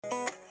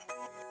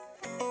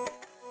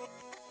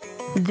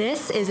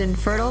This is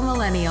Infertile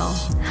Millennial,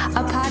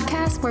 a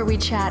podcast where we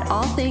chat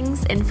all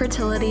things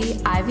infertility,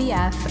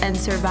 IVF, and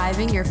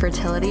surviving your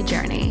fertility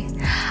journey.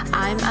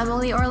 I'm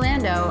Emily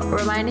Orlando,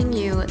 reminding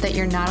you that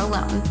you're not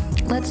alone.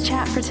 Let's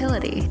chat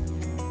fertility.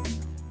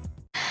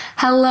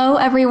 Hello,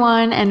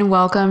 everyone, and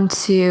welcome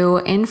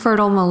to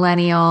Infertile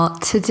Millennial.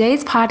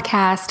 Today's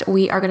podcast,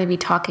 we are going to be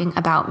talking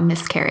about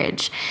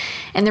miscarriage.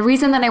 And the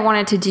reason that I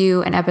wanted to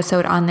do an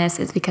episode on this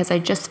is because I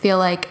just feel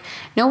like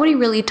nobody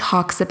really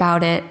talks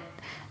about it.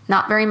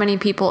 Not very many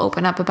people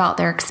open up about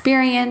their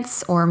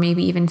experience, or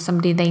maybe even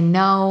somebody they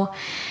know.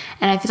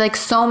 And I feel like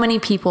so many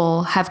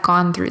people have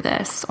gone through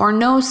this or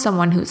know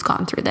someone who's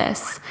gone through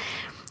this.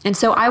 And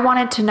so I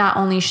wanted to not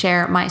only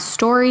share my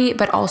story,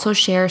 but also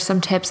share some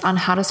tips on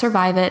how to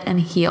survive it and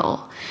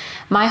heal.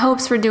 My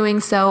hopes for doing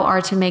so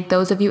are to make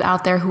those of you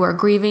out there who are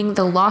grieving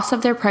the loss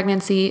of their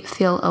pregnancy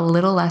feel a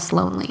little less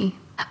lonely.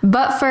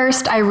 But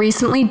first, I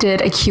recently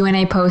did a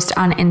Q&A post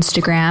on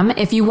Instagram.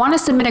 If you want to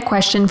submit a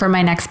question for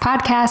my next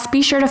podcast,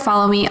 be sure to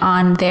follow me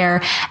on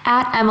there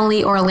at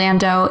Emily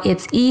Orlando.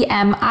 It's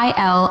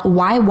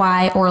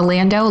EMILYY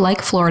Orlando,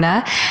 like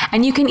Florida.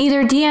 And you can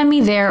either DM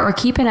me there or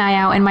keep an eye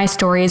out in my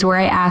stories where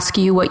I ask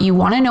you what you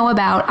want to know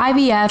about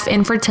IVF,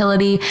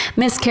 infertility,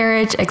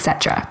 miscarriage,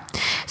 etc.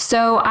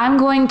 So I'm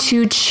going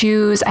to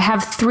choose, I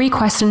have 3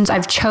 questions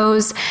I've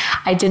chose.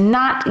 I did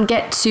not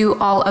get to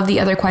all of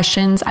the other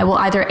questions. I will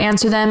either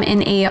answer them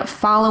in a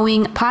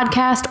following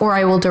podcast, or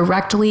I will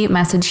directly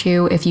message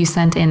you if you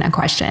sent in a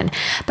question.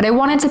 But I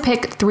wanted to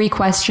pick 3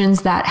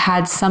 questions that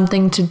had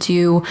something to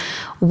do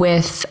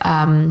with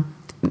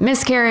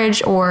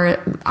miscarriage or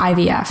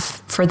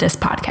IVF for this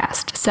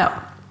podcast. So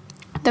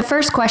the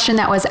first question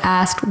that was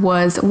asked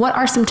was, what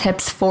are some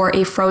tips for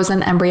a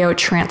frozen embryo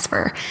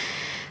transfer?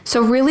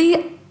 So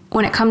really,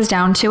 when it comes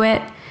down to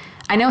it,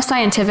 I know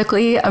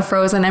scientifically a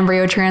frozen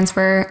embryo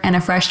transfer and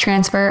a fresh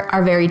transfer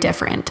are very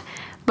different.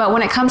 But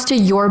when it comes to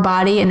your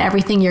body and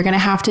everything you're going to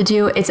have to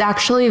do, it's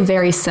actually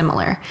very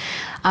similar.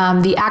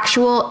 The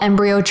actual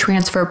embryo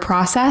transfer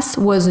process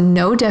was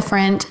no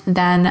different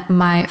than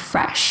my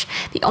fresh.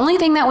 The only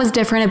thing that was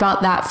different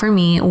about that for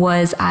me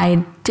was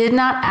I did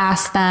not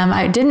ask them,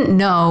 I didn't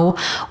know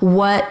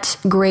what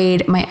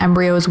grade my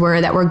embryos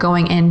were that were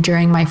going in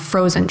during my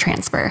frozen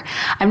transfer.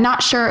 I'm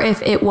not sure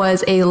if it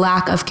was a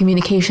lack of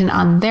communication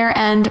on their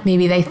end.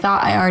 Maybe they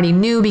thought I already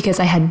knew because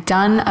I had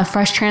done a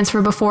fresh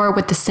transfer before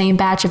with the same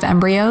batch of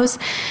embryos,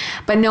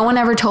 but no one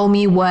ever told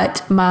me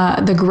what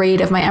the grade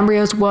of my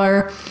embryos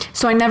were.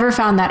 So I never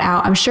found that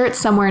out. I'm sure it's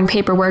somewhere in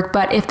paperwork,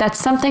 but if that's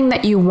something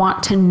that you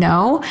want to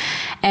know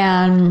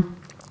and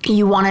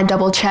you want to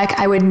double check,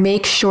 I would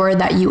make sure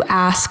that you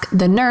ask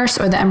the nurse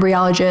or the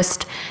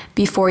embryologist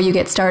before you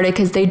get started,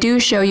 because they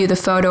do show you the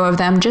photo of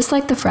them just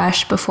like the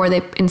fresh before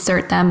they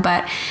insert them.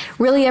 But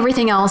really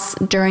everything else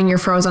during your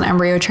frozen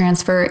embryo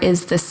transfer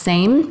is the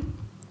same.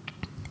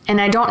 And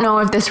I don't know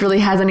if this really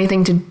has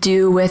anything to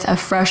do with a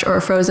fresh or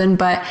a frozen,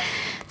 but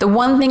the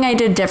one thing I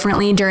did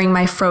differently during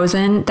my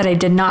frozen that I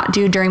did not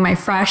do during my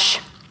fresh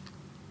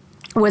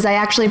was I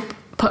actually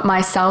put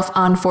myself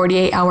on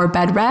 48-hour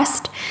bed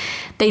rest.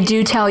 They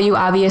do tell you,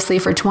 obviously,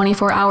 for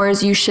 24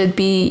 hours, you should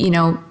be,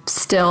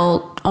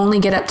 still only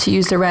get up to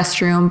use the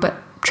restroom, but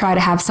try to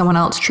have someone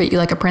else treat you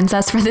like a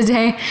princess for the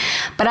day.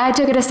 But I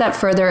took it a step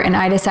further and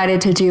I decided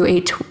to do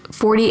a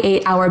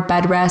 48-hour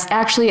bed rest.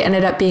 Actually, it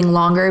ended up being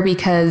longer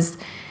because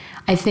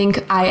I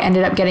think I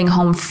ended up getting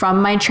home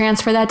from my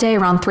transfer that day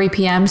around 3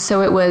 p.m.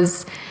 So it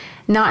was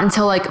not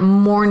until like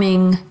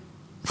morning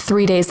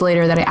 3 days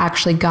later that I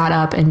actually got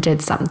up and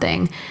did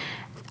something.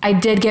 I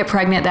did get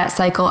pregnant that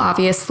cycle,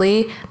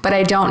 obviously, but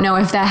I don't know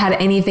if that had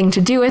anything to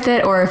do with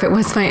it or if it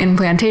was my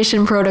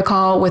implantation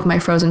protocol with my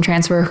frozen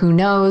transfer, who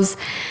knows.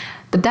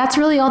 But that's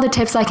really all the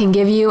tips I can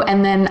give you.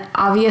 And then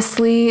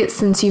obviously,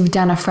 since you've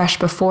done a fresh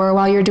before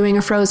while you're doing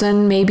a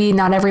frozen, maybe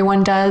not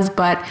everyone does,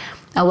 but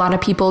a lot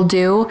of people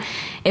do.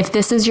 If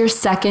this is your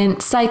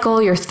second cycle,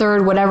 your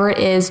third, whatever it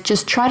is,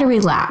 just try to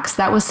relax.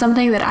 That was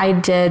something that I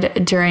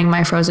did during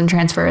my frozen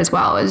transfer as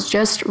well, is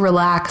just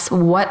relax.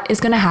 What is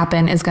going to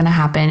happen is going to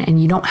happen,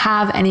 and you don't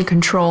have any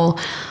control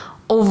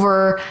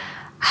over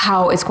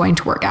how it's going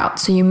to work out.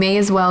 So you may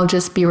as well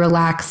just be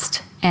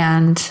relaxed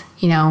and,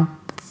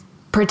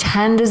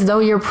 pretend as though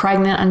you're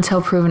pregnant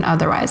until proven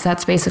otherwise.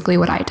 That's basically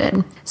what I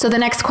did. So the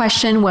next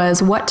question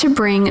was what to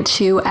bring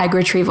to egg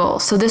retrieval.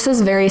 So this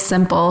is very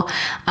simple.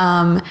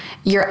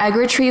 Your egg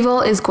retrieval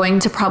is going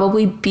to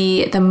probably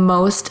be the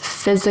most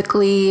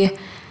physically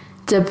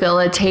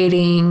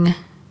debilitating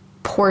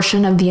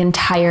portion of the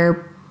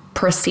entire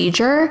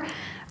procedure,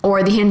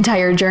 or the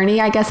entire journey,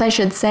 I guess I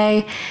should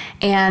say.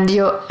 And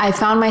I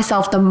found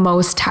myself the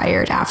most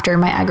tired after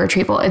my egg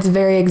retrieval. It's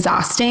very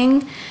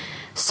exhausting.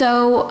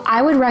 So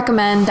I would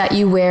recommend that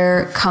you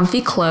wear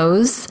comfy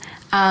clothes.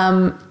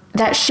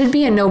 That should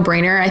be a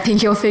no-brainer. I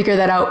think you'll figure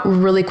that out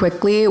really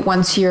quickly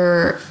once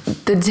you're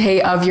the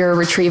day of your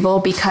retrieval,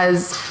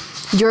 because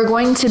you're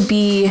going to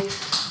be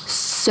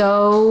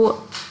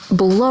so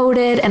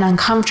bloated and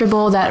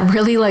uncomfortable that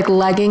really like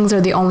leggings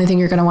are the only thing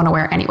you're going to want to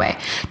wear anyway.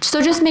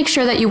 So just make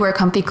sure that you wear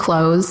comfy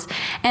clothes.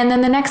 And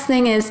then the next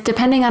thing is,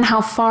 depending on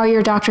how far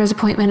your doctor's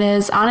appointment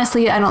is,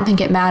 honestly, I don't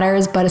think it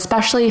matters, but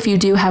especially if you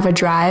do have a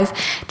drive,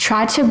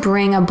 try to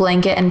bring a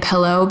blanket and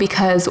pillow,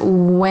 because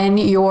when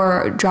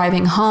you're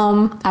driving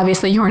home,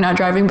 obviously you're not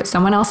driving, but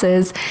someone else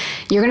is,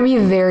 you're going to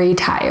be very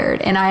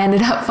tired. And I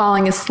ended up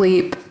falling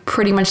asleep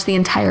pretty much the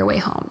entire way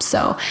home.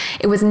 So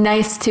it was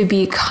nice to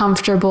be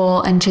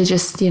comfortable and to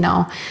just,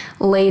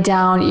 lay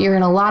down. You're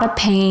in a lot of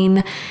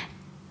pain.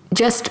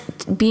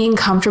 Just being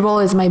comfortable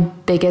is my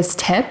biggest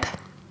tip.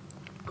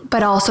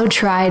 But also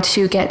try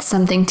to get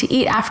something to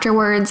eat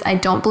afterwards. I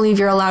don't believe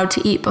you're allowed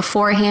to eat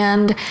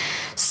beforehand.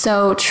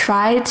 So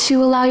try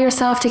to allow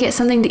yourself to get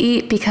something to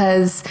eat,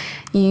 because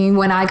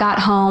when I got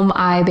home,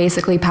 I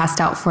basically passed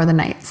out for the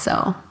night.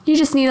 So you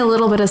just need a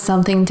little bit of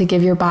something to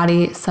give your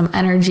body some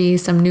energy,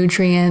 some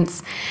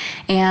nutrients,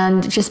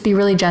 and just be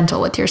really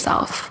gentle with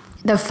yourself.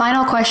 The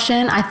final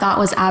question I thought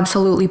was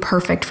absolutely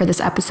perfect for this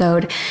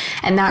episode.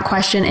 And that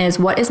question is,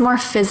 what is more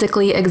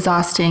physically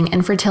exhausting,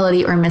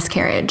 infertility or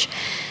miscarriage?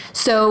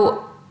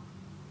 So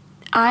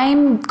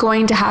I'm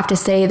going to have to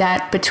say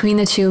that between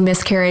the two,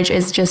 miscarriage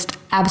is just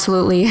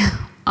absolutely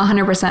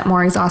 100%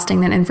 more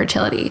exhausting than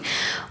infertility.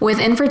 With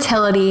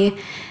infertility,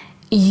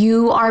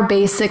 you are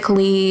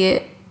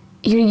basically,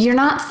 you're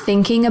not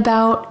thinking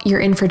about your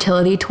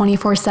infertility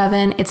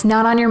 24/7. It's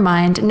not on your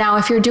mind. Now,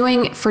 if you're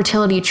doing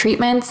fertility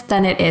treatments,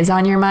 then it is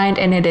on your mind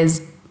and it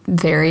is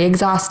very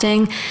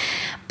exhausting.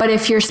 But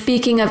if you're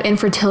speaking of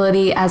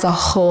infertility as a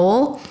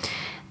whole,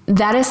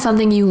 that is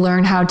something you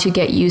learn how to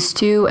get used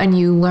to, and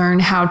you learn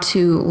how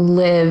to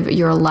live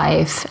your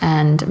life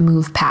and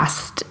move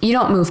past. You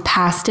don't move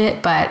past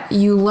it, but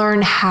you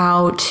learn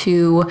how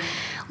to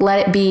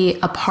let it be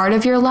a part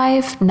of your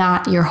life,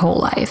 not your whole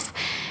life.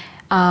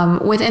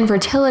 With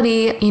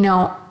infertility,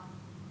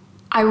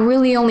 I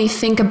really only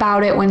think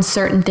about it when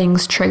certain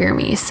things trigger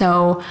me.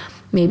 So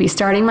maybe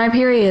starting my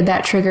period,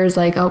 that triggers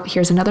like, oh,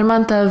 here's another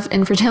month of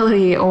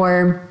infertility.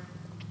 Or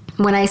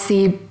when I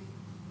see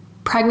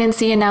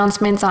pregnancy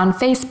announcements on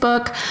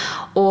Facebook,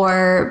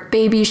 or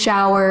baby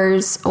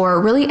showers, or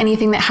really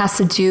anything that has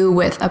to do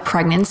with a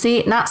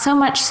pregnancy. Not so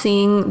much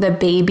seeing the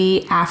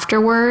baby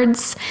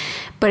afterwards,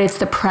 but it's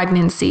the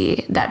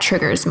pregnancy that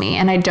triggers me.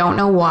 And I don't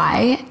know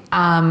why,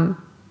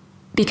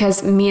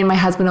 because me and my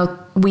husband,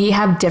 we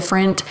have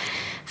different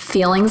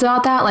feelings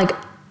about that. Like,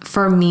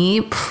 for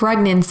me,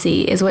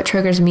 pregnancy is what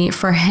triggers me.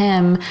 For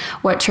him,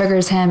 what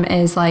triggers him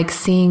is like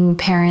seeing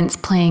parents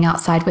playing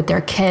outside with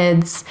their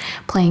kids,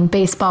 playing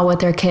baseball with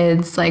their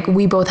kids. Like,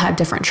 we both have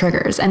different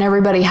triggers, and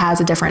everybody has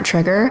a different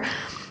trigger.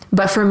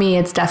 But for me,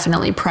 it's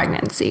definitely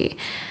pregnancy.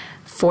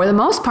 For the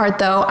most part,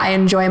 though, I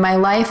enjoy my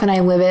life and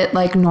I live it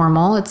like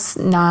normal. It's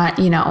not,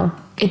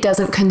 it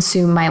doesn't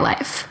consume my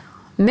life.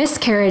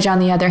 Miscarriage, on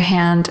the other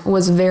hand,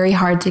 was very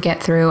hard to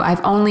get through.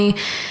 It's only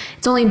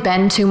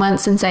been 2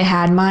 months since I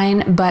had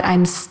mine, but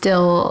I'm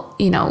still,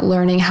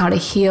 learning how to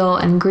heal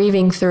and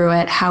grieving through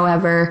it.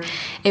 However,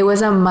 it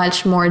was a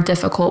much more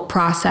difficult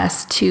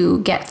process to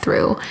get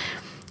through.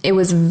 It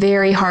was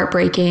very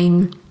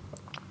heartbreaking,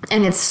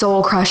 and it's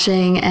soul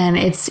crushing. And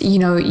it's,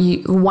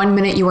 1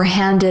 minute you were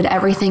handed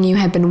everything you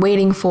had been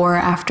waiting for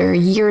after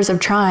years of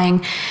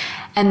trying.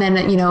 And then,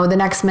 the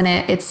next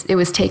minute it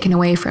was taken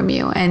away from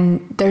you,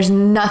 and there's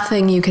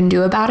nothing you can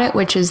do about it,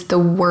 which is the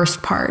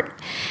worst part.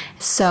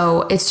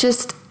 So it's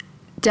just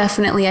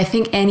definitely, I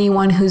think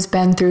anyone who's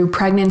been through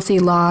pregnancy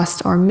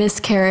loss or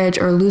miscarriage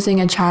or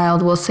losing a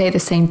child will say the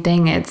same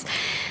thing.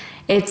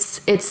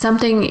 It's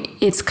something,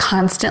 it's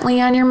constantly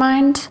on your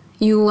mind.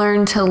 You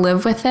learn to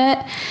live with it,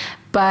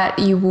 but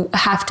you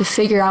have to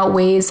figure out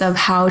ways of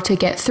how to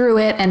get through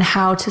it and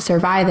how to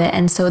survive it.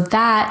 And so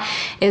that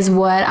is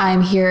what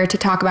I'm here to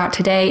talk about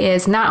today.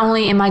 Is not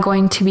only am I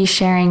going to be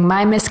sharing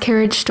my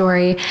miscarriage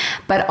story,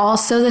 but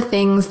also the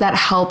things that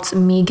helped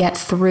me get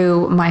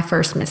through my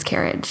first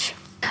miscarriage.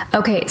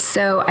 Okay,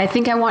 so I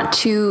think I want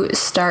to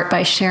start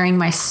by sharing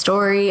my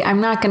story. I'm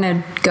not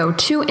going to go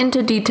too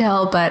into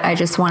detail, but I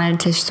just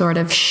wanted to sort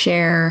of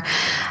share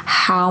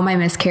how my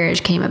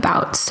miscarriage came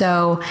about.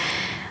 So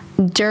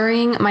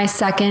during my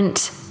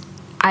second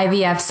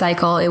IVF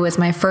cycle, it was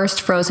my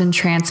first frozen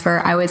transfer.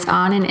 I was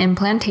on an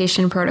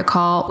implantation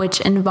protocol,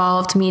 which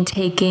involved me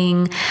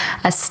taking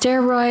a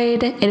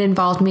steroid. It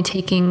involved me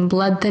taking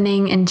blood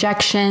thinning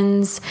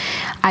injections.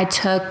 I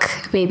took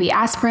baby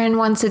aspirin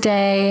once a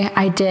day.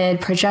 I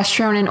did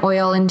progesterone and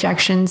oil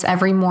injections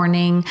every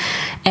morning.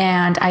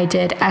 And I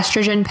did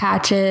estrogen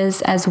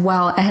patches as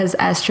well as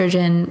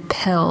estrogen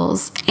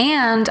pills.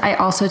 And I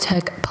also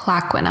took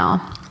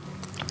Plaquenil.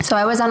 So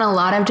I was on a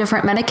lot of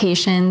different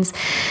medications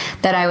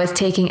that I was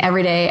taking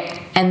every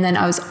day. And then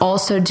I was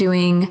also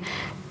doing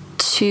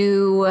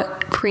 2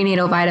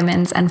 prenatal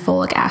vitamins and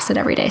folic acid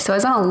every day. So I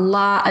was on a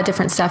lot of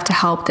different stuff to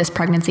help this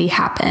pregnancy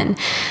happen.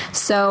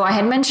 So I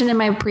had mentioned in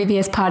my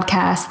previous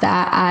podcast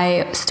that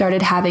I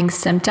started having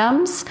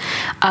symptoms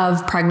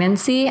of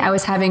pregnancy. I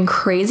was having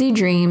crazy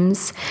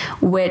dreams,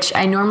 which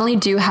I normally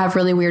do have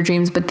really weird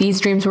dreams, but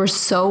these dreams were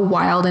so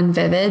wild and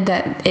vivid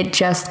that it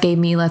just gave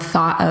me the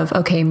thought of,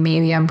 okay,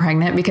 maybe I'm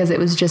pregnant, because it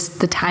was just,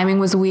 the timing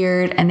was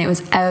weird and it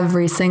was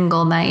every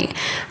single night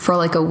for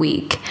like a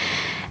week.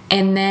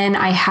 And then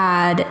I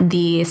had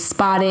the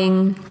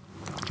spotting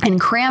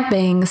and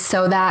cramping,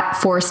 so that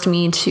forced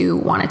me to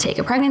want to take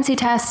a pregnancy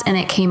test, and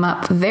it came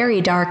up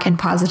very dark and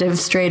positive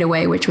straight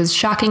away, which was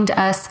shocking to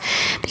us,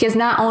 because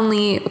not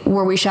only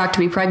were we shocked to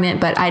be pregnant,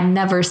 but I'd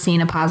never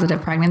seen a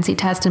positive pregnancy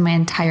test in my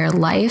entire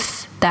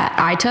life that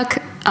I took.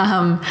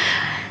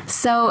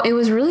 So it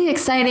was really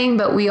exciting,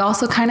 but we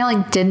also kind of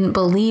like didn't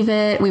believe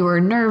it. We were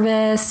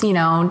nervous,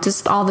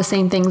 just all the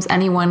same things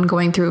anyone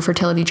going through a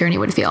fertility journey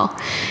would feel.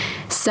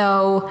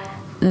 So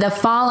the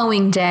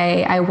following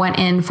day, I went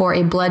in for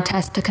a blood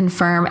test to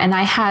confirm, and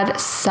I had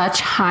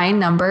such high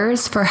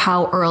numbers for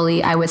how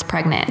early I was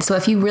pregnant. So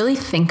if you really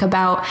think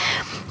about,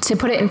 to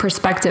put it in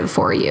perspective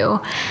for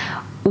you,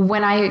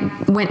 when I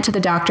went to the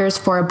doctors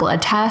for a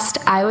blood test,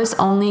 I was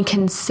only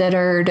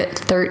considered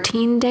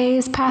 13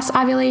 days past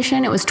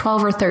ovulation. It was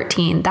 12 or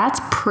 13.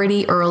 That's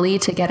pretty early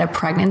to get a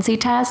pregnancy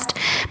test,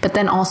 but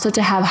then also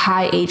to have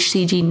high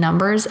HCG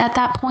numbers at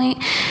that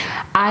point.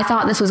 I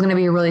thought this was going to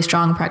be a really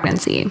strong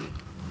pregnancy.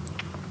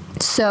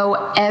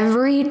 So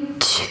every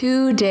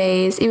 2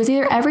 days, it was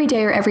either every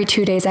day or every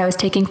 2 days, I was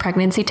taking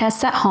pregnancy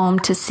tests at home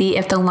to see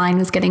if the line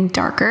was getting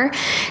darker.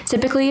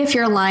 Typically, if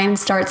your line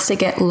starts to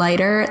get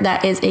lighter,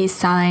 that is a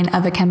sign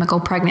of a chemical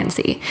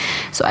pregnancy.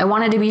 So I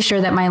wanted to be sure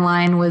that my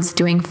line was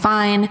doing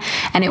fine,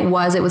 and it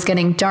was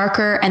getting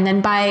darker. And then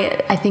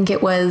by, I think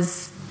it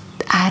was,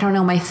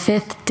 my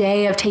 5th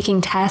day of taking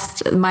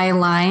tests, my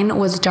line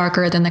was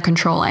darker than the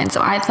control line.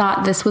 So I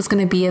thought this was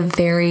going to be a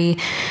very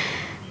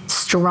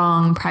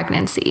strong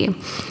pregnancy.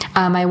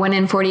 I went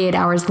in 48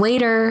 hours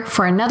later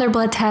for another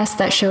blood test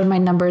that showed my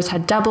numbers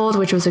had doubled,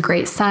 which was a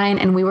great sign,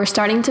 and we were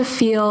starting to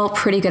feel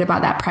pretty good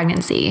about that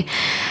pregnancy.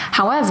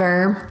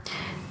 However,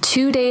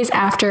 2 days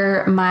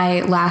after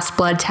my last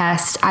blood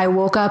test, I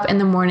woke up in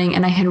the morning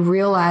and I had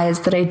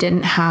realized that I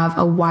didn't have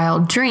a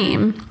wild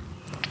dream,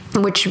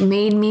 which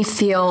made me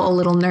feel a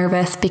little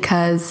nervous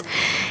because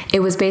it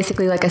was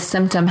basically like a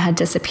symptom had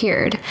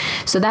disappeared.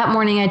 So that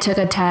morning I took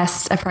a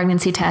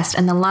pregnancy test,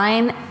 and the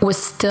line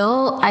was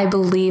still, I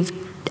believe,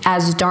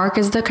 as dark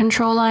as the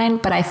control line,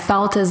 but I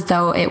felt as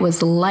though it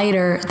was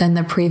lighter than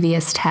the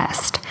previous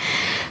test.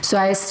 So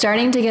I was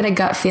starting to get a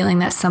gut feeling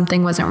that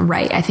something wasn't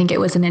right. I think it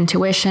was an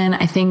intuition.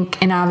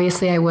 And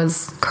obviously I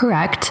was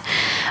correct.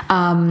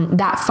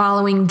 That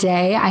following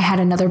day, I had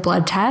another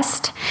blood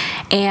test,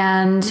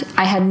 and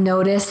I had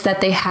noticed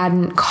that they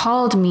hadn't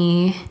called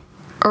me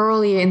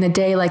early in the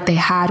day like they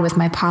had with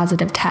my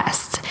positive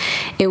test.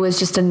 It was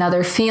just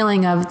another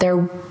feeling of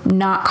they're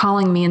not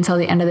calling me until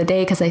the end of the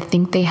day because I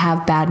think they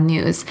have bad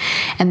news.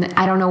 And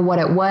I don't know what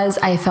it was.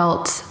 I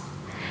felt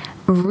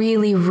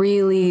really,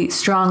 really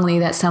strongly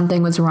that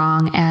something was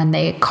wrong, and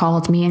they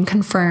called me and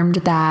confirmed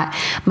that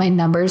my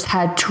numbers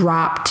had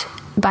dropped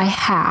by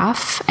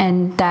half,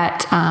 and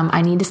that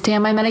I need to stay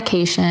on my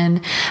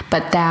medication,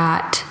 but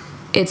that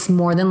it's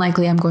more than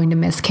likely I'm going to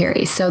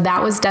miscarry. So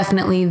that was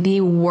definitely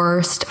the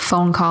worst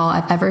phone call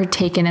I've ever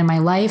taken in my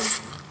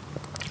life.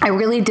 I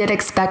really did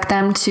expect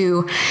them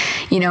to,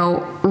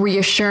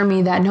 reassure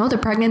me that no, the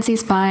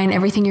pregnancy's fine,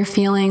 everything you're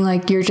feeling,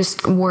 like you're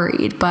just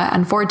worried. But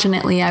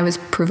unfortunately, I was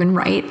proven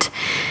right.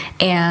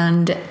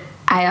 And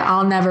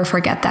I'll never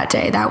forget that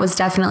day. That was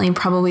definitely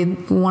probably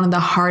one of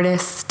the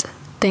hardest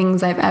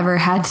things I've ever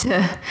had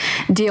to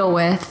deal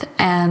with.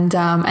 And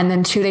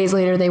then 2 days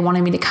later, they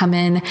wanted me to come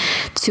in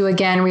to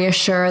again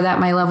reassure that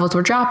my levels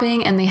were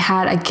dropping, and they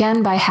had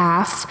again by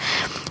half.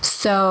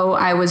 So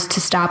I was to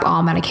stop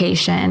all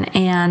medication.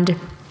 And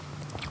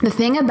the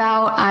thing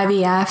about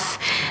IVF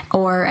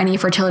or any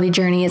fertility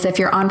journey is if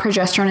you're on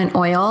progesterone and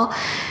oil,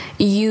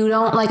 you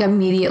don't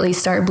immediately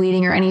start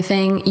bleeding or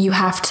anything. You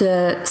have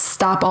to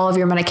stop all of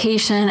your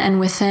medication, and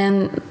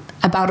within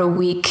about a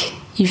week,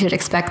 you should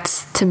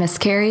expect to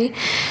miscarry.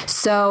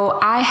 So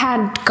I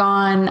had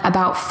gone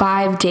about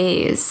 5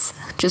 days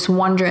just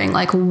wondering,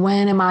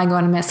 when am I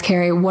going to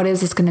miscarry? What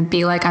is this going to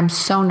be like? I'm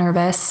so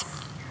nervous.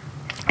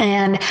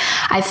 And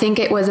I think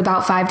it was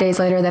about 5 days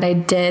later that I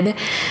did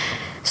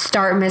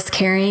start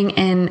miscarrying.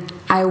 And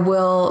I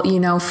will,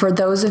 for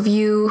those of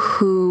you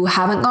who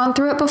haven't gone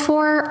through it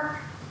before,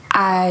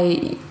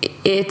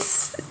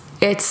 it's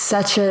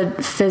such a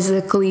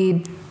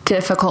physically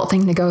difficult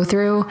thing to go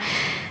through.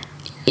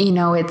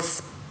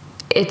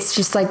 It's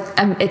just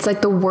it's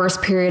like the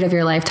worst period of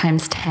your life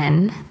times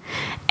 10.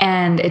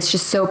 And it's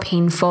just so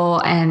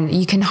painful, and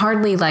you can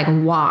hardly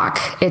walk.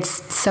 It's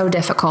so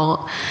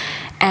difficult.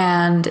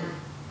 And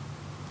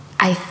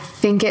I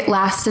think it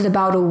lasted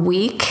about a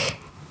week,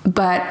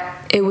 but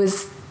it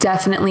was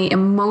definitely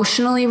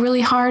emotionally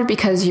really hard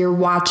because you're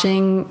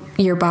watching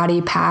your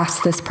body pass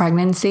this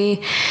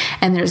pregnancy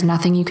and there's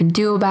nothing you can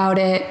do about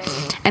it.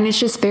 And it's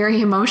just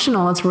very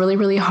emotional. It's really,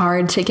 really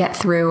hard to get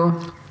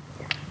through.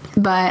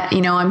 But,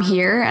 I'm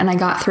here and I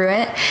got through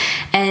it.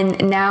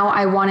 And now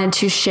I wanted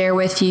to share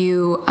with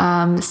you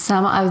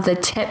some of the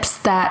tips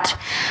that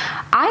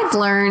I've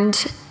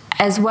learned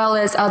as well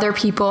as other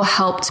people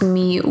helped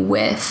me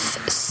with.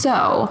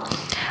 So,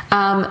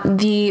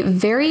 the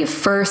very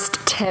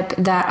first tip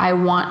that I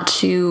want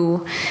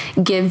to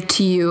give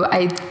to you,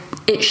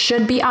 it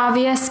should be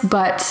obvious,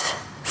 but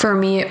for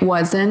me it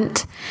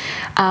wasn't.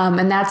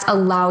 And that's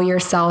allow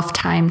yourself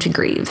time to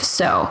grieve.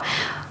 So,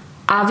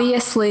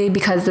 obviously,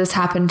 because this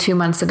happened 2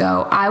 months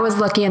ago, I was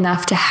lucky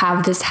enough to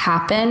have this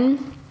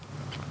happen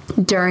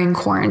during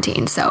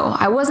quarantine. So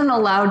I wasn't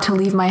allowed to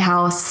leave my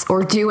house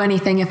or do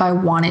anything if I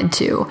wanted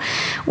to.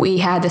 We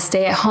had the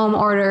stay-at-home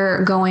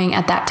order going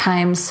at that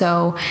time.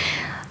 So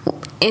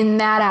in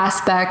that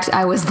aspect,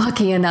 I was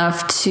lucky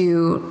enough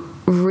to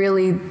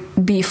really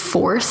be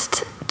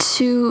forced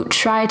to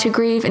try to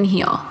grieve and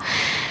heal.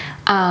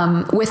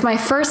 With my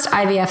first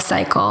IVF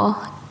cycle,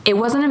 it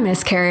wasn't a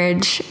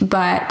miscarriage,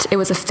 but it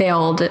was a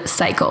failed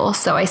cycle.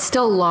 So I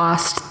still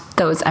lost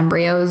those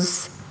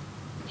embryos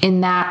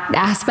in that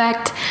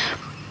aspect.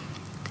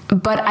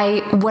 But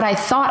what I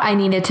thought I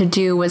needed to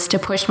do was to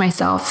push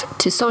myself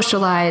to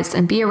socialize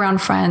and be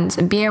around friends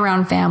and be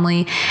around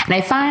family. And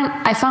I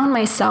found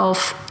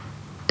myself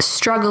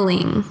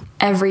struggling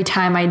every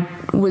time I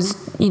was,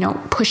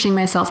 pushing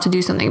myself to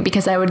do something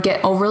because I would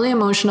get overly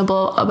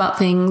emotional about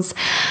things.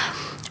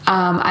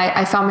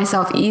 I found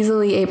myself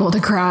easily able to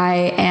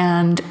cry,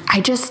 and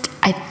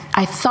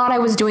I thought I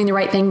was doing the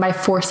right thing by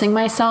forcing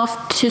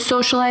myself to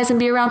socialize and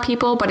be around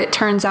people, but it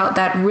turns out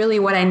that really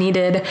what I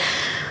needed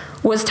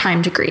was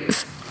time to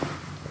grieve.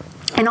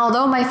 And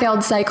although my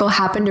failed cycle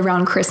happened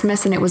around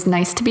Christmas and it was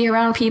nice to be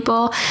around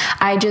people,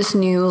 I just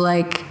knew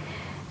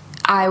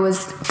I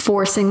was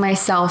forcing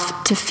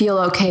myself to feel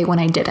okay when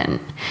I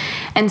didn't.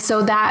 And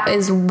so that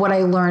is what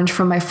I learned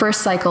from my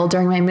first cycle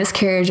during my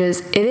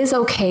miscarriages. It is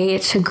okay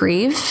to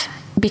grieve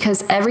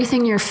because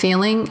everything you're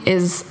feeling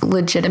is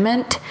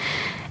legitimate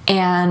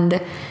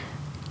and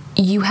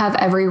you have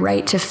every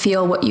right to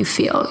feel what you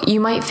feel.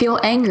 You might feel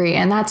angry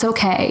and that's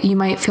okay. You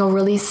might feel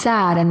really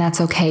sad and that's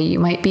okay. You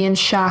might be in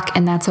shock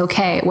and that's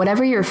okay.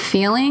 Whatever you're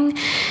feeling,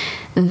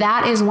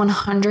 that is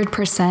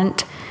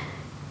 100%.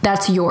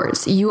 That's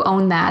yours. You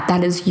own that.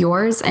 That is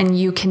yours, and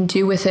you can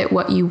do with it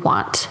what you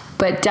want.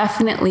 But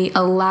definitely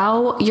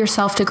allow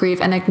yourself to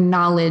grieve and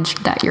acknowledge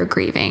that you're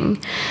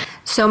grieving.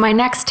 So my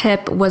next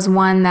tip was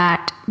one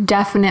that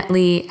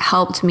definitely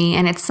helped me,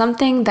 and it's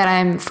something that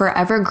I'm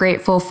forever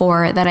grateful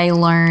for that I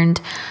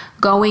learned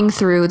going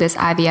through this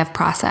IVF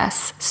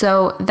process.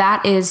 So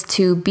that is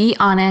to be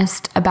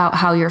honest about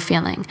how you're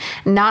feeling,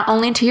 not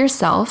only to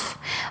yourself,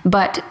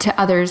 but to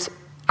others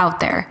out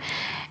there.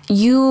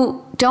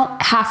 You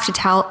don't have to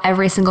tell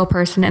every single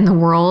person in the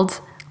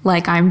world,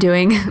 like I'm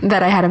doing,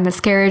 that I had a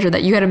miscarriage or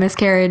that you had a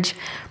miscarriage.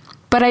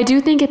 But I do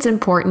think it's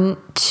important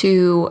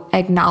to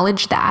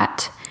acknowledge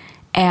that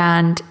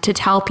and to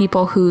tell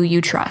people who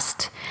you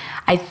trust.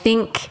 I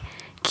think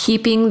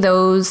keeping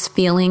those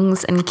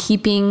feelings and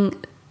keeping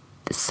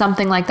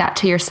something like that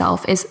to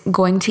yourself is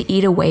going to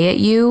eat away at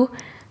you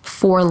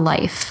for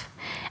life.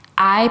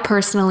 I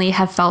personally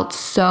have felt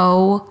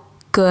so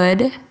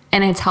good,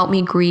 and it's helped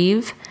me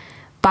grieve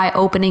by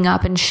opening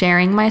up and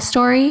sharing my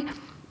story.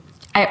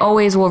 I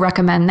always will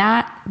recommend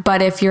that,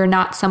 but if you're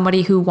not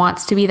somebody who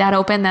wants to be that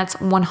open, that's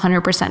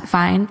 100%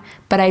 fine.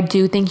 But I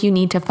do think you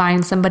need to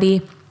find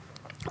somebody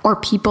or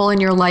people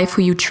in your life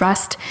who you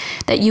trust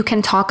that you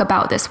can talk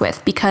about this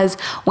with. Because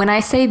when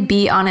I say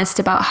be honest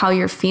about how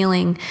you're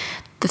feeling,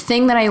 the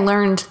thing that I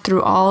learned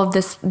through all of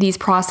these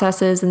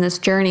processes and this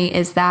journey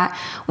is that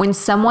when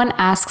someone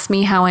asks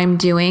me how I'm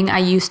doing, I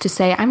used to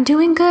say, I'm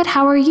doing good,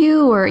 how are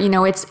you? Or,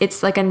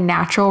 it's like a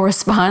natural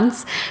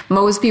response.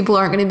 Most people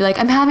aren't going to be like,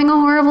 I'm having a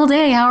horrible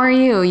day, how are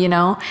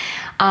you?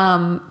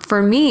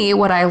 For me,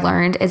 what I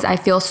learned is I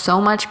feel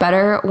so much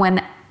better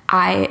when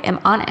I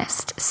am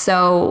honest.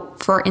 So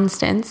for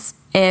instance,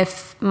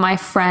 if my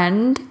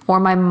friend or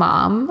my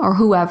mom or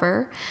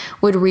whoever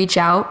would reach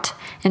out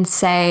and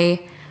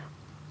say,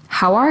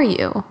 how are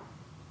you?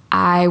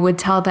 I would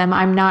tell them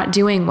I'm not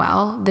doing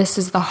well. This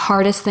is the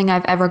hardest thing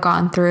I've ever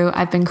gone through.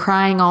 I've been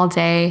crying all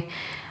day.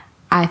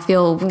 I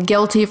feel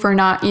guilty for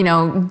not,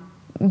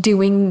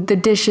 doing the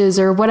dishes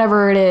or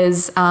whatever it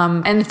is.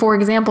 And for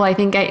example, I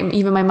think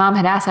even my mom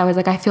had asked, I was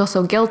like, I feel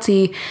so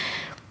guilty.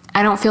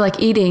 I don't feel like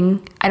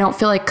eating. I don't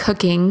feel like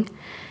cooking.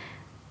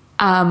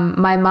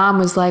 My mom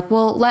was like,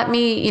 well, let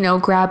me,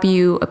 grab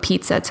you a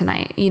pizza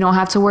tonight. You don't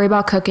have to worry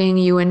about cooking.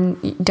 You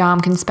and Dom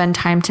can spend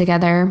time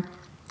together.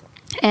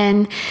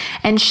 And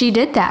she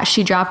did that.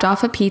 She dropped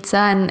off a pizza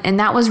and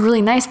that was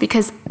really nice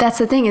because that's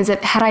the thing is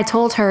that had I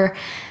told her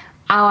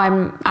oh,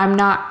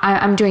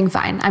 I'm doing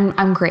fine.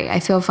 I'm great. I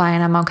feel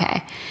fine. I'm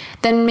okay.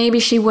 Then maybe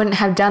she wouldn't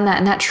have done that.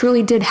 And that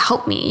truly did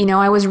help me. You know,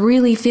 I was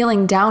really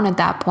feeling down at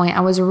that point.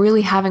 I was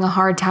really having a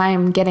hard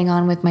time getting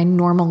on with my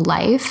normal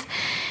life.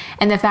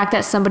 And the fact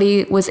that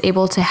somebody was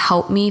able to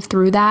help me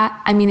through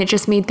that, I mean, it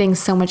just made things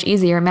so much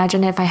easier.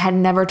 Imagine if I had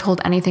never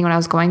told anything what I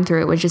was going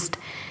through, it would just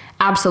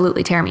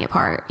absolutely tear me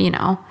apart, you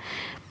know?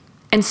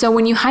 And so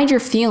when you hide your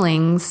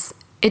feelings,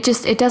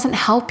 it doesn't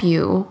help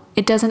you.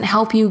 It doesn't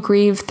help you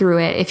grieve through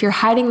it. If you're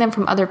hiding them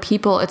from other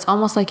people, it's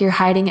almost like you're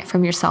hiding it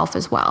from yourself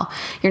as well.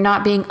 You're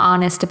not being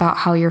honest about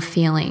how you're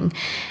feeling.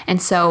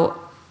 And so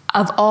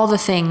of all the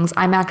things,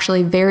 I'm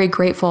actually very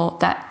grateful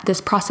that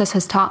this process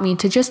has taught me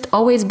to just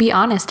always be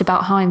honest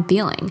about how I'm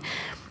feeling.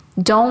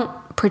 Don't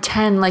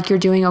pretend like you're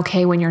doing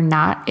okay when you're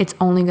not. It's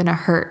only going to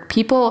hurt.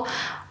 People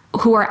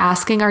who are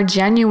asking are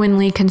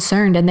genuinely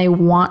concerned, and they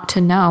want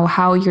to know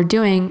how you're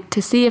doing to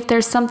see if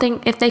there's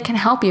something, if they can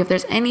help you, if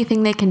there's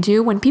anything they can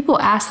do. When people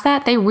ask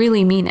that, they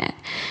really mean it.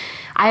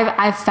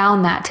 I've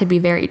found that to be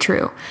very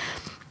true.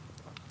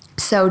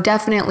 So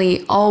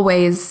definitely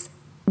always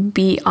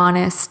be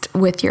honest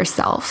with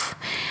yourself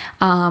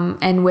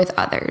and with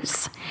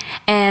others.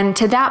 And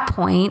to that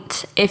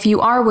point, if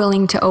you are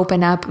willing to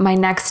open up, my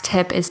next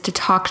tip is to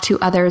talk to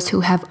others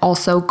who have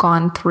also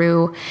gone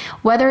through,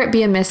 whether it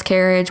be a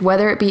miscarriage,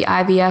 whether it be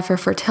IVF or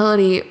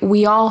fertility,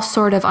 we all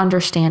sort of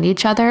understand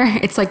each other.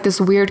 It's like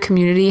this weird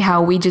community,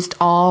 how we just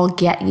all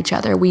get each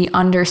other. We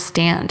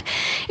understand.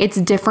 It's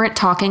different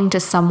talking to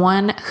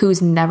someone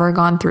who's never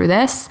gone through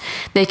this.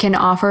 They can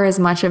offer as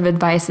much of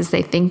advice as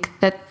they think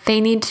that they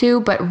need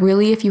to, but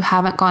really if you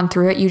haven't gone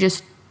through it, you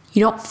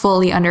don't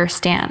fully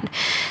understand.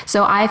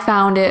 So I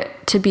found it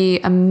to be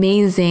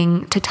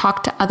amazing to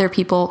talk to other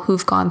people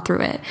who've gone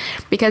through it,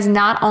 because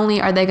not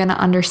only are they going to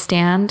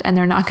understand and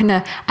they're not going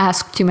to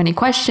ask too many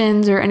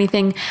questions or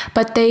anything,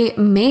 but they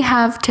may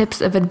have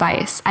tips of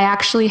advice. I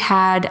actually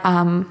had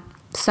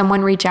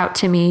someone reach out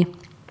to me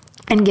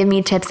and give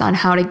me tips on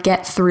how to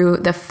get through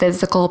the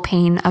physical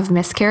pain of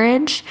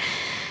miscarriage.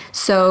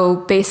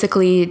 So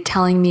basically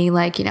telling me,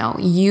 like, you know,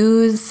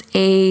 use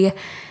a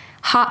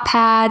hot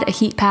pad, a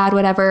heat pad,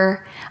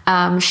 whatever.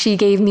 She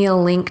gave me a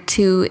link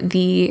to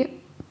the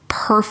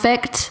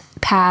perfect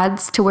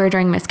pads to wear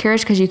during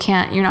miscarriage, because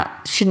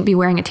shouldn't be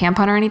wearing a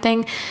tampon or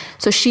anything.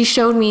 So she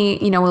showed me,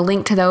 you know, a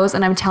link to those,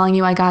 and I'm telling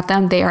you, I got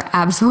them. They are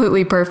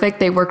absolutely perfect.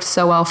 They worked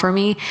so well for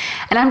me.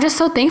 And I'm just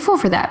so thankful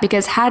for that,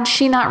 because had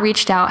she not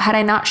reached out, had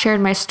I not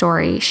shared my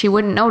story, she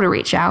wouldn't know to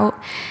reach out,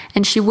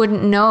 and she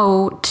wouldn't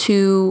know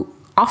to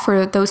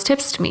offer those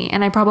tips to me.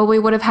 And I probably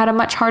would have had a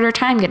much harder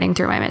time getting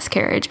through my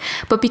miscarriage.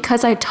 But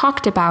because I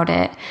talked about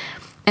it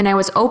and I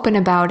was open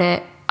about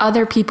it,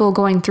 other people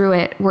going through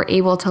it were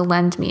able to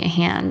lend me a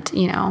hand,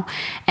 you know,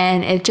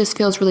 and it just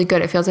feels really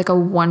good. It feels like a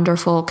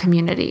wonderful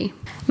community.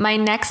 My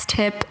next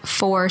tip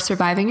for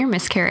surviving your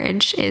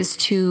miscarriage is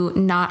to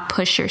not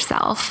push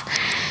yourself.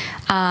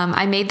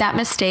 I made that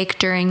mistake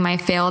during my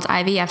failed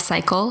IVF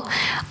cycle.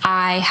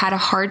 I had a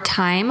hard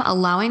time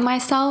allowing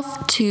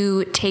myself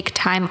to take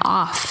time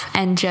off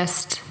and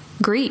just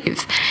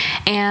grieve.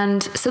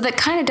 And so that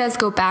kind of does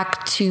go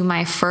back to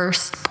my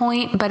first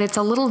point, but it's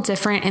a little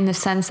different in the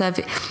sense of,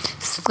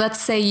 let's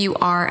say you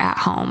are at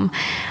home,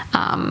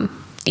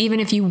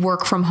 even if you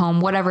work from home,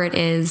 whatever it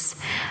is.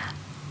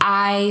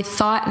 I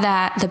thought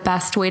that the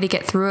best way to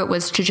get through it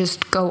was to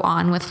just go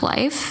on with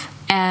life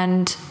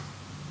and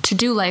to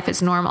do life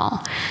as normal.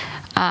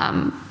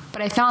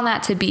 But I found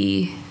that to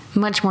be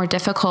much more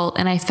difficult,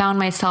 and I found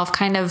myself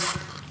kind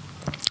of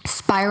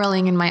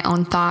spiraling in my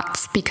own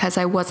thoughts because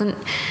I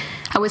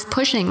was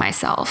pushing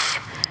myself,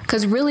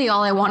 because really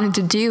all I wanted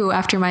to do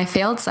after my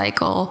failed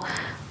cycle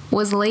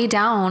was lay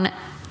down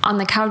on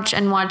the couch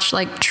and watch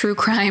like true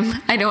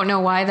crime. I don't know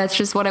why, that's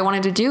just what I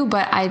wanted to do,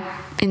 but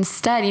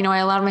instead, you know, I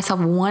allowed myself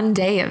one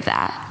day of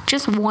that,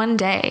 just one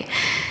day.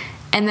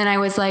 And then I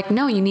was like,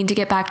 no, you need to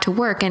get back to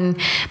work. And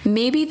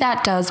maybe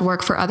that does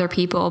work for other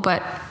people,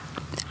 but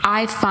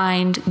I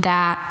find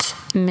that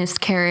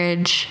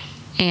miscarriage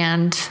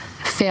and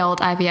failed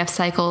IVF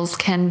cycles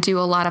can do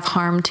a lot of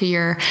harm to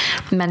your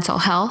mental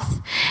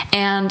health.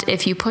 And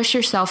if you push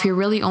yourself, you're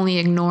really only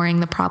ignoring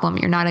the problem.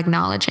 You're not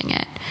acknowledging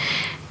it.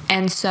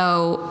 And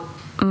so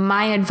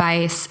my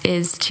advice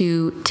is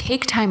to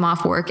take time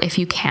off work if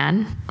you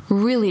can.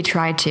 Really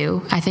try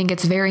to. I think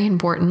it's very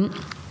important.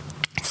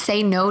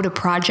 Say no to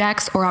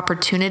projects or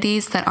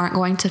opportunities that aren't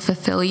going to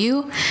fulfill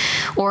you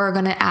or are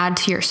going to add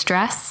to your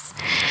stress.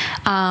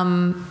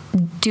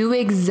 Do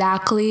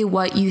exactly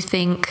what you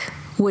think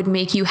would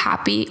make you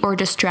happy or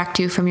distract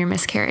you from your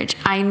miscarriage.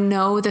 I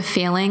know the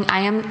feeling.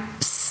 I am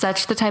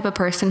such the type of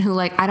person who,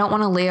 like, I don't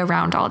want to lay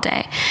around all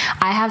day.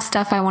 I have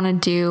stuff I want to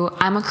do.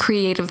 I'm a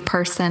creative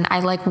person. I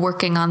like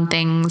working on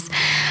things.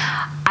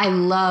 I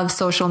love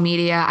social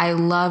media. I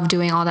love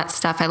doing all that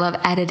stuff. I love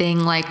editing.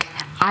 Like,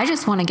 I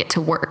just want to get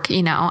to work,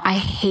 you know? I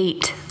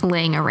hate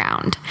laying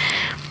around.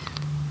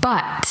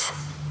 But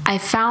I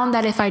found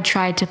that if I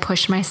tried to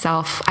push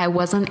myself, I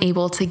wasn't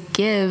able to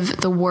give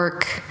the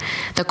work,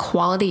 the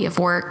quality of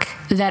work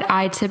that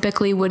I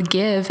typically would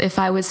give if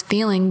I was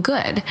feeling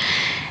good.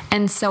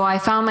 And so I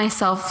found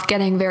myself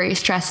getting very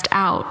stressed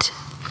out,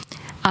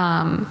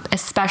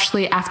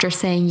 especially after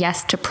saying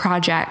yes to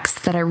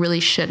projects that I really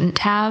shouldn't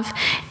have.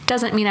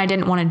 Doesn't mean I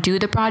didn't want to do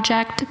the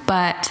project,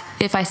 but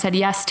if I said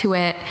yes to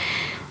it,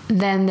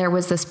 then there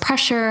was this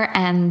pressure,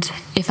 and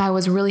if I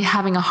was really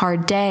having a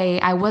hard day,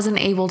 I wasn't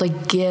able to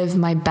give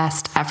my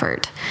best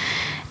effort.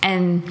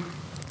 And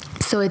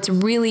so it's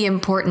really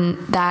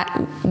important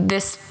that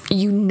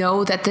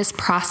that this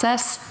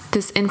process,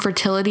 this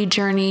infertility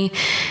journey,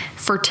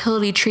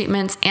 fertility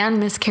treatments, and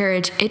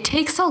miscarriage, it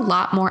takes a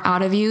lot more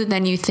out of you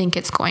than you think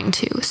it's going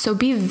to. So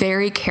be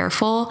very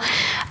careful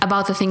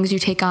about the things you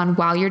take on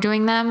while you're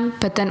doing them,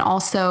 but then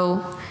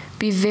also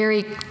be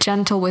very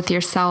gentle with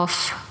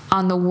yourself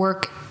on the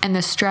work and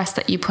the stress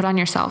that you put on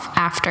yourself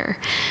after.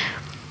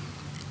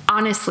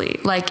 Honestly,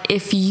 like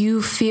if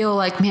you feel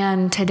like,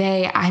 man,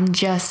 today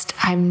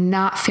I'm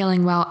not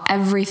feeling well,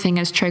 everything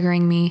is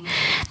triggering me,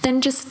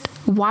 then just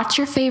watch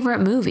your favorite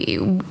movie,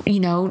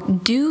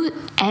 do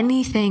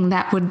anything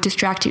that would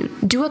distract you.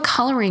 Do a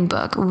coloring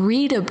book,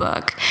 read a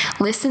book,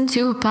 listen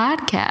to a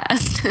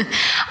podcast,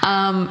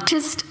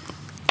 just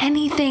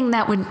anything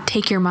that would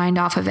take your mind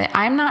off of it.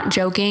 I'm not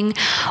joking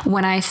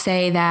when I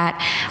say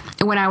that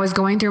when I was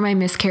going through my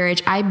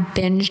miscarriage, I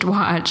binged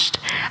watched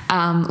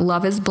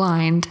Love is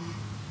Blind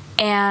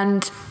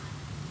and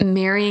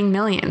Marrying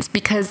Millions,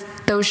 because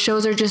those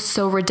shows are just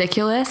so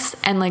ridiculous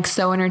and like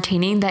so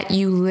entertaining that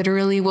you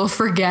literally will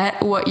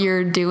forget what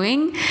you're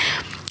doing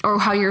or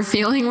how you're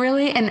feeling,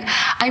 really. And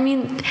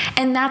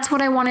and that's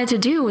what I wanted to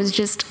do, was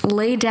just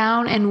lay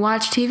down and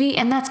watch TV,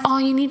 and that's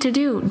all you need to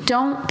do.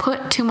 Don't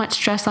put too much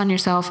stress on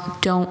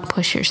yourself. Don't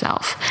push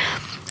yourself.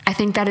 I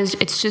think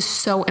it's just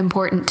so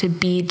important to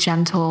be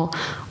gentle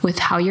with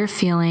how you're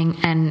feeling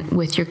and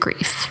with your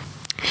grief.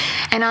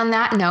 And on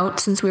that note,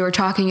 since we were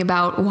talking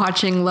about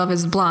watching Love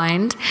is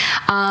Blind,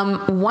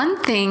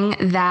 one thing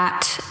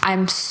that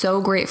I'm so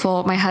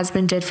grateful my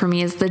husband did for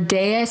me is the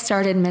day I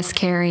started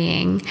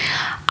miscarrying,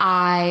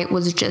 I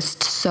was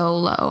just so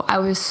low. I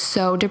was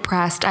so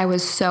depressed. I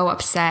was so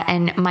upset.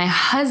 And my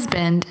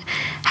husband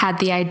had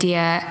the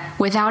idea,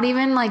 without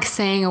even like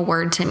saying a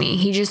word to me,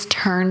 he just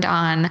turned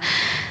on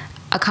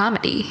a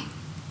comedy.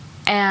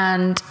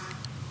 And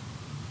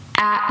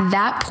at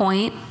that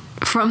point,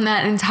 from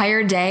that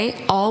entire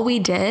day, all we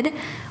did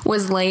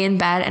was lay in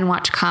bed and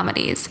watch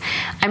comedies.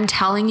 I'm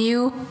telling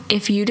you,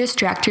 if you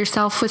distract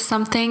yourself with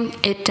something,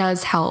 it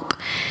does help.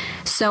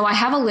 So I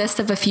have a list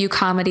of a few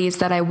comedies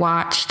that I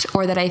watched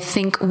or that I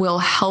think will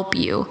help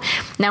you.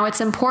 Now,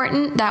 it's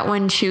important that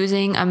when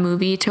choosing a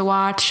movie to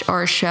watch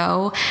or a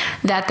show,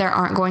 that there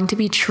aren't going to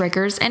be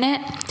triggers in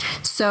it.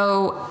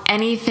 So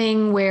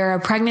anything where a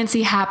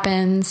pregnancy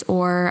happens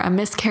or a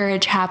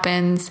miscarriage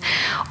happens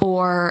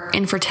or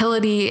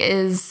infertility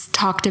is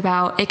talked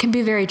about, it can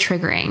be very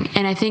triggering.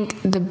 And I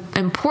think the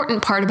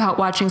important part about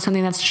watching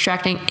something that's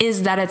distracting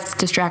is that it's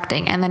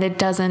distracting and that it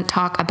doesn't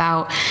talk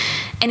about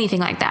anything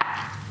like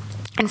that.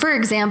 And for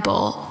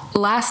example,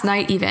 last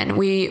night even,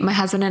 my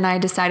husband and I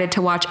decided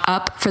to watch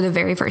Up for the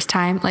very first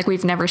time. Like,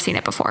 we've never seen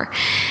it before.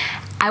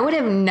 I would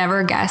have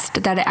never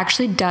guessed that it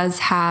actually does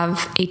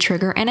have a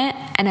trigger in it.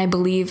 And I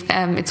believe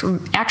it's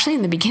actually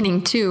in the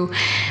beginning too,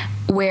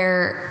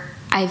 where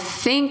I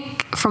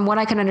think from what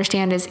I can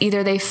understand is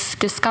either they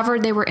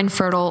discovered they were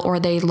infertile or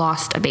they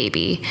lost a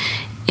baby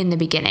in the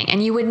beginning.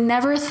 And you would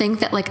never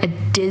think that like a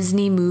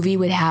Disney movie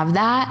would have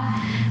that,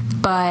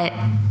 but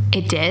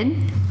it did.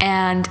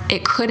 And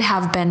it could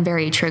have been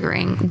very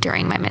triggering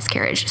during my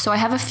miscarriage. So I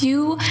have a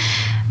few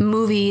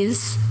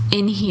movies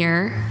in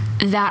here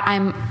that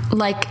I'm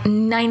like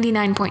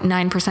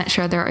 99.9%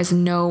 sure there is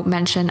no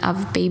mention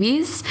of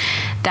babies,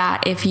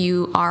 that if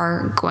you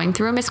are going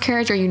through a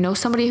miscarriage or you know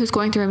somebody who's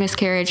going through a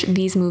miscarriage,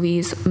 these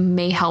movies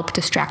may help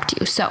distract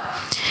you. So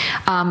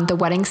The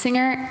Wedding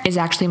Singer is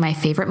actually my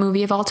favorite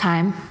movie of all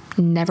time.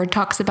 Never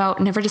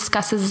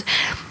discusses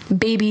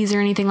babies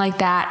or anything like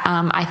that.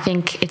 I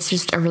think it's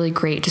just a really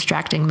great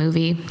distracting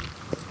movie.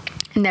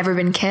 Never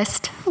Been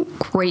Kissed,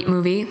 great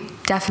movie.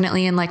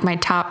 Definitely in like my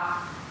top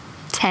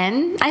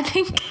 10, I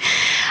think.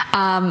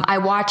 I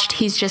watched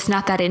He's Just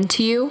Not That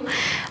Into You.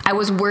 I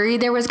was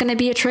worried there was going to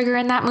be a trigger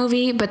in that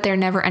movie, but there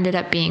never ended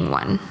up being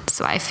one.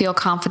 So I feel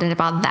confident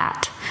about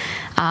that.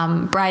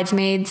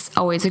 Bridesmaids,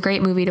 always a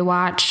great movie to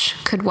watch.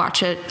 Could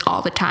watch it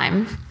all the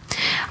time.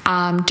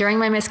 During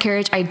my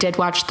miscarriage, I did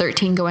watch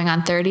 13 Going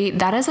on 30.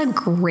 That is a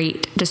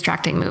great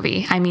distracting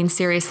movie. I mean,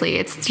 seriously,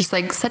 it's just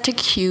like such a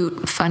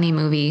cute, funny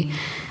movie.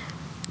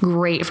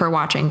 Great for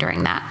watching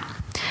during that.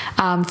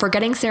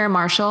 Forgetting Sarah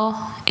Marshall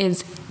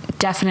is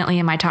definitely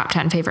in my top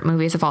 10 favorite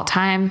movies of all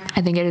time.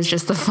 I think it is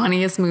just the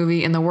funniest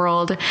movie in the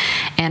world.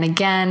 And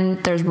again,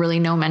 there's really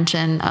no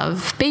mention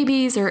of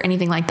babies or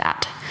anything like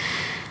that.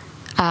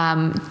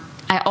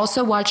 I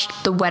also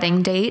watched The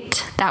Wedding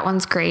Date. That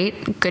one's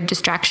great. Good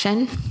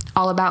distraction.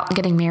 All about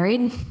getting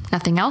married.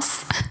 Nothing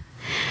else.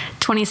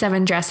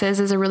 27 Dresses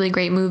is a really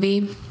great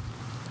movie.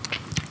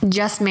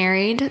 Just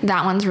Married,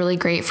 that one's really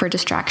great for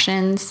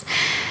distractions.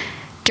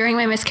 During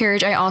my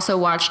miscarriage, I also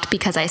watched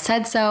Because I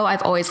Said So.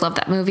 I've always loved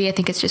that movie. I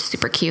think it's just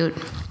super cute.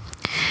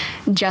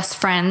 Just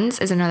Friends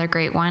is another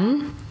great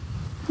one.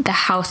 The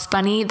House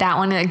Bunny, that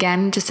one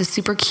again, just a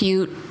super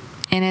cute,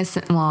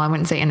 innocent, well, I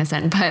wouldn't say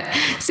innocent, but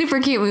super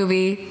cute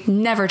movie.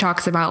 Never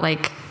talks about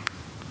like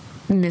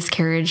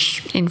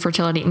miscarriage,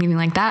 infertility, anything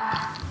like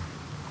that.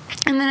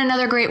 And then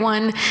another great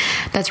one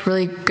that's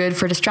really good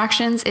for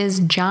distractions is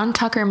John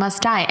Tucker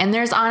Must Die. And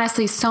there's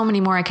honestly so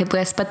many more I could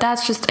list, but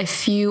that's just a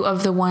few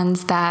of the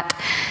ones that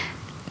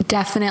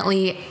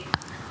definitely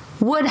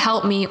would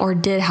help me or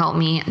did help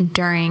me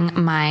during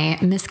my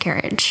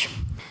miscarriage.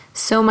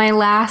 So my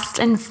last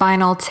and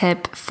final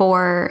tip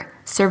for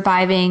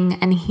surviving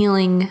and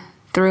healing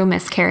through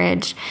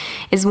miscarriage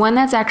is one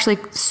that's actually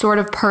sort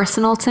of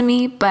personal to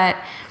me, but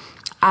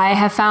I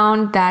have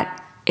found that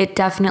it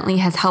definitely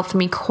has helped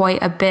me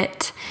quite a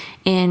bit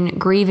in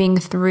grieving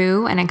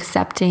through and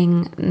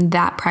accepting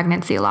that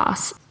pregnancy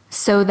loss.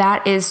 So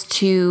that is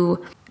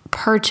to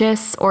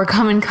purchase or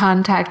come in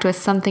contact with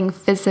something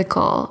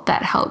physical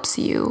that helps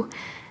you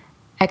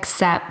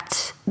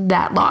accept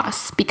that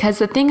loss. Because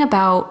the thing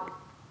about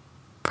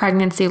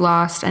pregnancy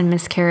loss and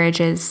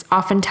miscarriage is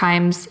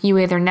oftentimes you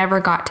either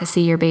never got to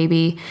see your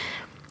baby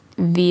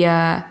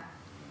via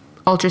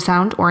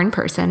ultrasound or in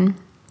person,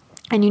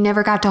 and you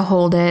never got to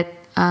hold it.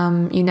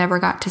 You never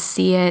got to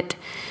see it.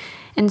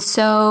 And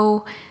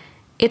so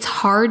it's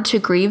hard to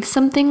grieve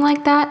something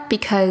like that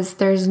because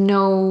there's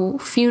no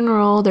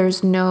funeral,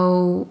 there's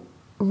no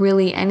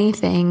really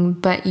anything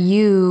but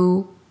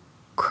you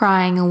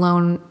crying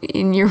alone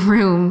in your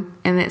room.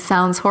 And it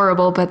sounds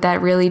horrible, but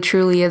that really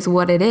truly is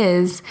what it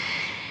is.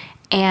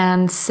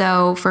 And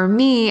so for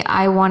me,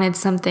 I wanted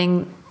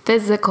something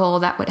physical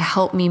that would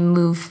help me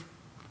move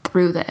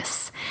through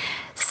this.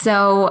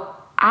 So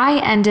I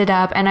ended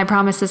up, and I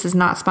promise this is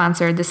not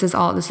sponsored, this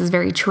is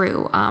very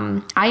true.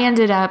 I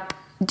ended up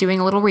doing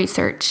a little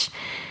research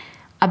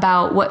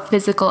about what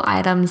physical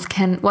items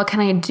what can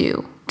I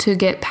do to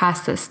get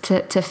past this,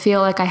 to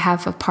feel like I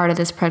have a part of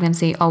this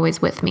pregnancy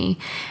always with me.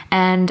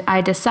 And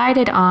I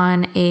decided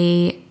on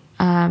a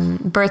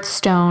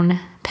birthstone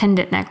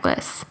pendant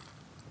necklace.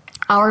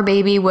 Our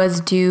baby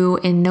was due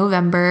in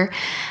November.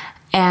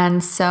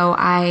 And so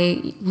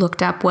I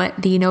looked up what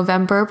the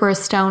November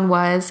birthstone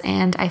was,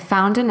 and I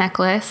found a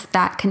necklace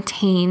that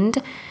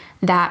contained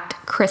that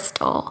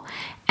crystal.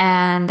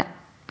 And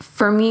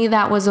for me,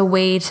 that was a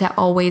way to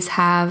always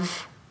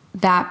have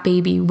that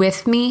baby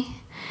with me.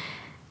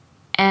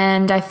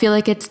 And I feel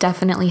like it's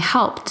definitely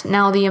helped.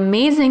 Now, the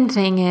amazing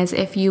thing is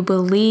if you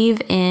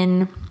believe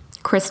in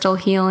crystal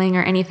healing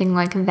or anything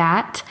like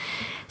that,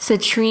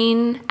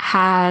 citrine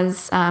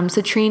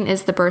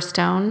is the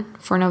birthstone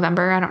for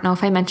November. I don't know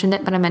if I mentioned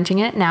it, but I'm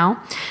mentioning it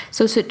now.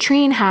 So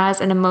citrine has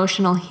an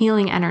emotional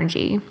healing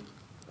energy,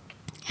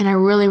 and I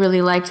really,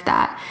 really liked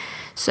that.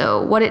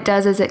 So what it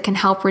does is it can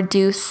help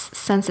reduce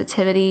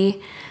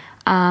sensitivity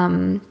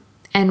and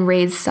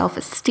raise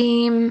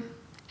self-esteem,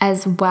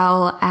 as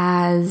well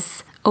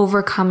as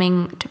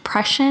overcoming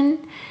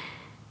depression,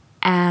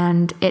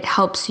 and it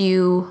helps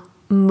you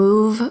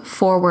move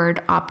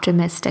forward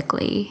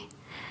optimistically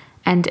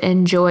and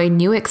enjoy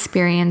new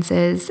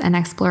experiences and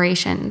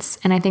explorations.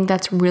 And I think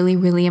that's really,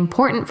 really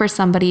important for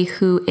somebody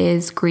who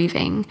is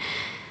grieving.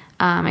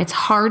 It's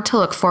hard to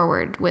look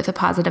forward with a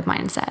positive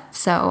mindset.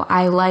 So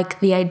I like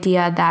the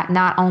idea that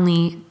not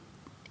only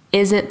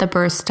is it the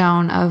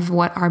birthstone of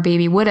what our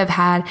baby would have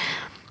had,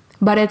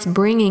 but it's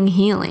bringing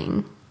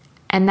healing.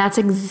 And that's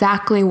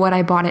exactly what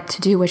I bought it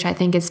to do, which I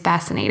think is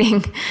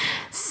fascinating.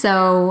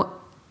 So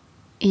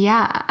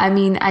yeah, I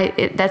mean,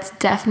 that's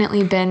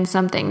definitely been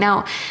something.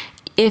 Now,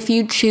 if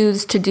you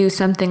choose to do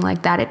something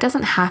like that, it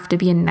doesn't have to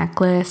be a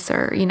necklace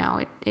or,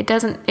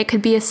 it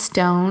could be a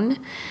stone,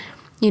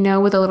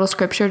 with a little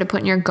scripture to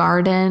put in your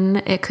garden.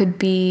 It could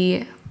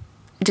be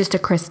just a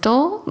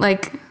crystal,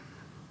 like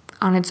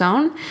on its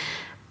own.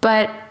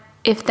 But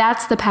if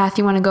that's the path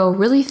you want to go,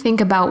 really think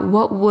about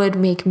what would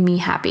make me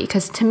happy.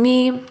 Because to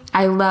me,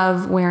 I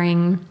love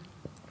wearing,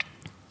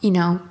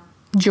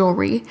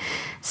 jewelry.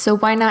 So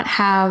why not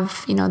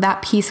have,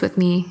 that piece with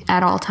me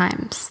at all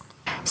times?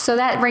 So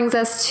that brings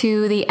us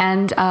to the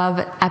end of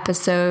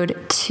episode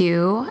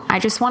 2. I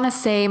just want to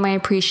say my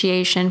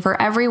appreciation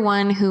for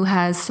everyone who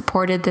has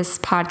supported this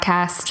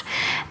podcast,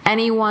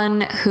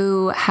 anyone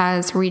who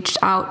has reached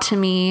out to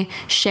me,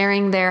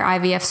 sharing their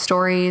IVF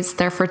stories,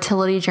 their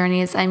fertility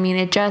journeys. I mean,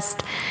 it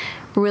just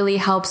really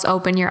helps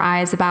open your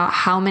eyes about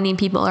how many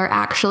people are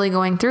actually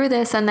going through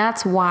this. And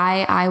that's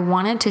why I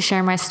wanted to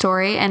share my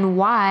story and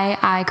why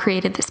I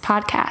created this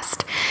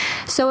podcast.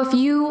 So if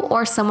you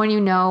or someone you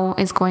know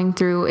is going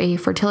through a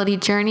fertility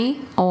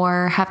journey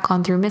or have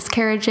gone through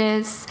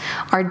miscarriages,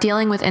 are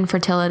dealing with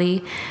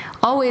infertility,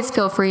 always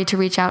feel free to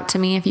reach out to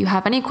me if you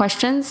have any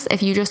questions,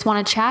 if you just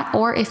want to chat,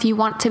 or if you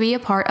want to be a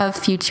part of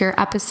future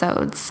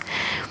episodes.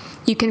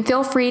 You can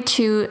feel free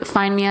to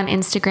find me on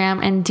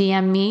Instagram and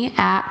DM me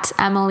at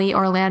Emily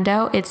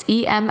Orlando. It's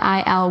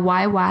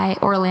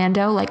EMILYY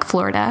Orlando, like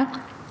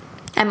Florida.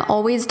 I'm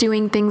always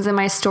doing things in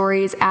my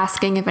stories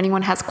asking if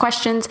anyone has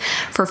questions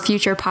for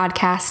future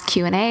podcast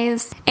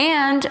Q&As.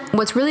 And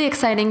what's really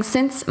exciting,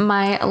 since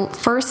my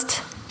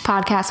first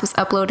podcast was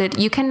uploaded,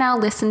 you can now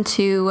listen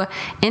to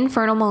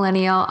Infertile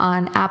Millennial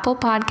on Apple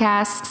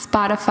Podcasts,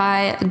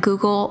 Spotify,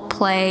 Google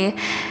Play,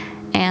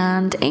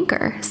 and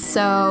Anchor.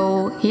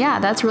 So yeah,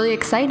 that's really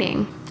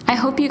exciting. I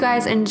hope you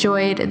guys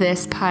enjoyed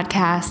this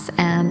podcast,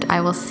 and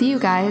I will see you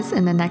guys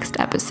in the next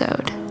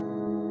episode.